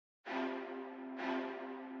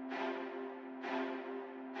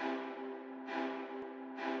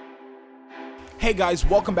Hey guys,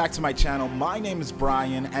 welcome back to my channel. My name is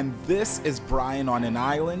Brian and this is Brian on an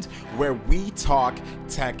Island, where we talk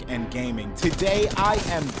tech and gaming. Today I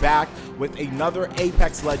am back with another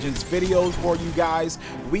Apex Legends video for you guys.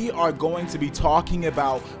 We are going to be talking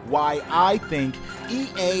about why I think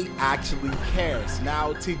EA actually cares.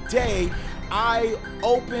 Now today I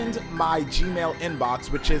opened my Gmail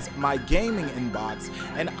inbox, which is my gaming inbox,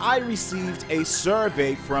 and I received a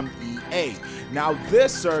survey from EA. Now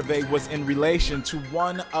this survey was in relation to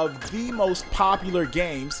one of the most popular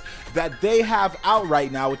games that they have out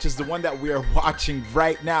right now, which is the one that we are watching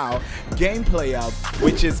right now gameplay of,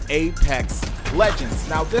 which is Apex Legends.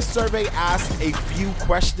 Now this survey asked a few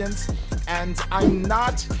questions, and I'm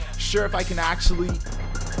not sure if I can actually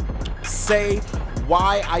say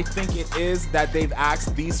why I think it is that they've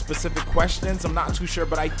asked these specific questions. I'm not too sure,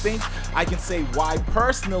 but I think I can say why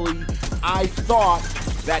personally I thought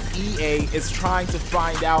that EA is trying to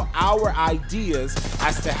find out our ideas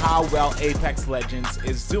as to how well Apex Legends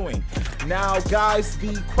is doing. Now guys,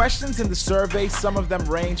 the questions in the survey, some of them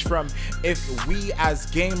range from if we as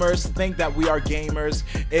gamers think that we are gamers,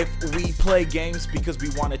 if we play games because we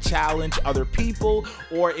want to challenge other people,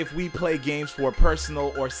 or if we play games for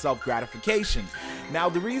personal or self-gratification. Now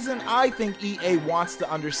the reason I think EA wants to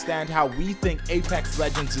understand how we think Apex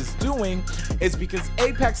Legends is doing is because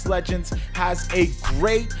Apex Legends has a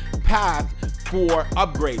great path for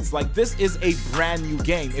upgrades. Like, this is a brand new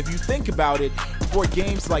game. If you think about it, for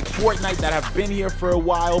games like Fortnite that have been here for a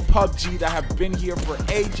while, PUBG that have been here for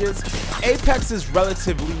ages, Apex is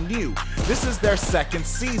relatively new. This is their second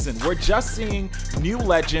season. We're just seeing new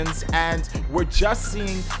legends and we're just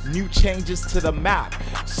seeing new changes to the map.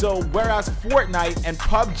 So whereas Fortnite and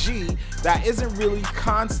PUBG, that isn't really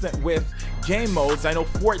constant with game modes. I know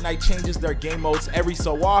Fortnite changes their game modes every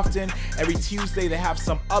so often. Every Tuesday they have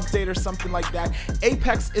some update or something like that.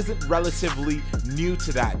 Apex isn't relatively new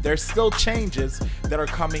to that. There's still changes that are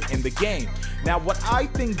coming in the game. Now what I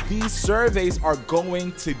think these surveys are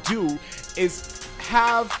going to do is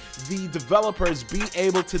have the developers be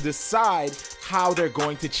able to decide how they're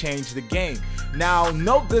going to change the game. Now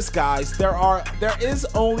note this guys, there is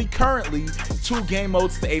only currently 2 game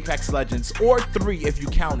modes to Apex Legends, or 3 if you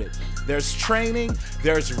count it. There's training,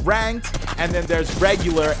 there's ranked, and then there's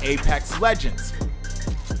regular Apex Legends.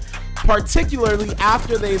 Particularly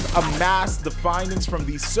after they've amassed the findings from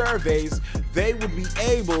these surveys, they would be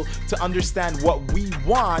able to understand what we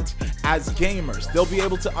want as gamers. They'll be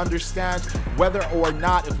able to understand whether or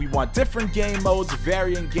not if we want different game modes,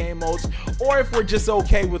 varying game modes, or if we're just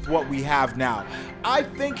okay with what we have now. I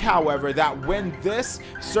think, however, that when this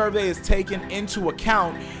survey is taken into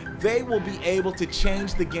account, they will be able to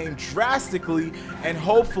change the game drastically and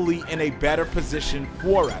hopefully in a better position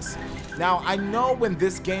for us. Now, I know when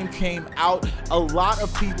this game came out, a lot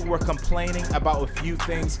of people were complaining about a few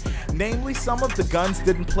things. Namely, some of the guns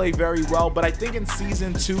didn't play very well, but I think in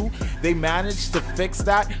Season 2, they managed to fix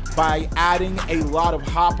that by adding a lot of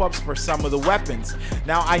hop-ups for some of the weapons.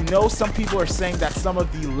 Now, I know some people are saying that some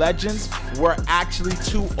of the legends were actually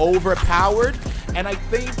too overpowered, and I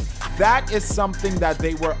think that is something that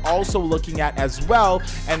they were also looking at as well,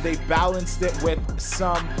 and they balanced it with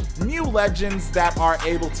some new legends that are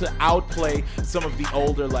able to outplay some of the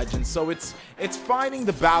older legends. So it's finding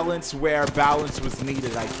the balance where balance was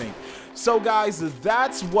needed, I think. So guys,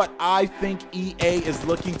 that's what I think EA is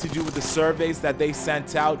looking to do with the surveys that they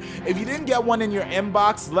sent out. If you didn't get one in your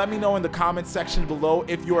inbox, let me know in the comment section below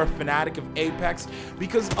if you're a fanatic of Apex,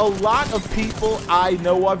 because a lot of people I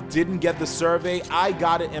know of didn't get the survey. I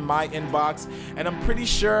got it in my inbox, and I'm pretty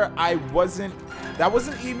sure that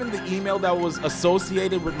wasn't even the email that was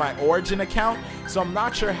associated with my Origin account, so I'm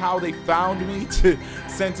not sure how they found me to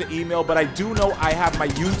send an email, but I do know I have my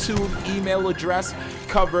YouTube email address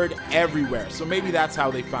covered everywhere, so maybe that's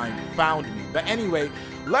how they found me. But anyway,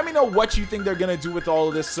 let me know what you think they're gonna do with all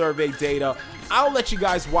of this survey data. I'll let you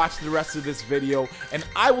guys watch the rest of this video, and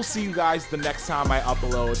I will see you guys the next time I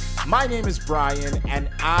upload. My name is Brian, and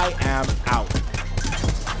I am out.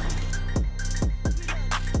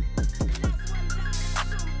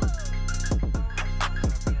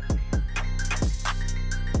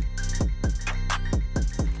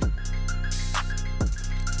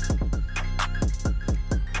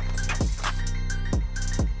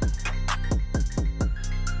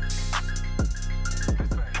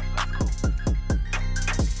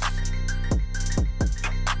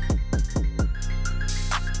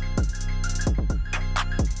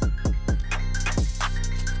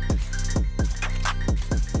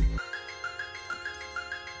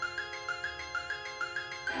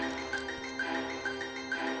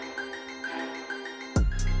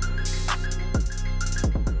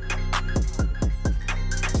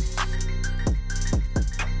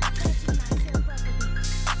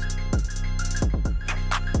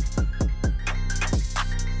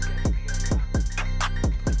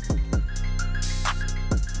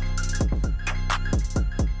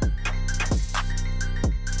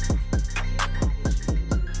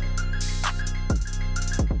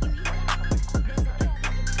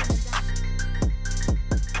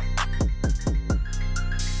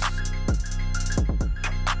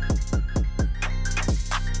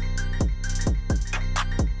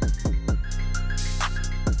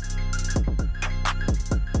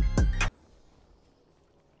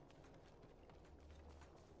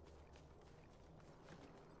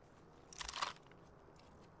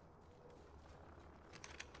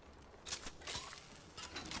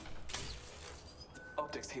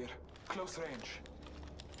 Aegis here. Close range.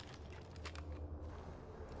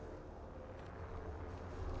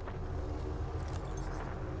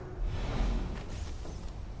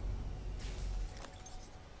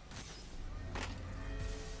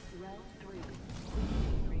 Round 3.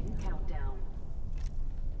 Ring countdown.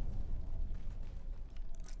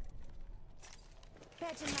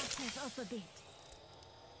 Battle Masters also did.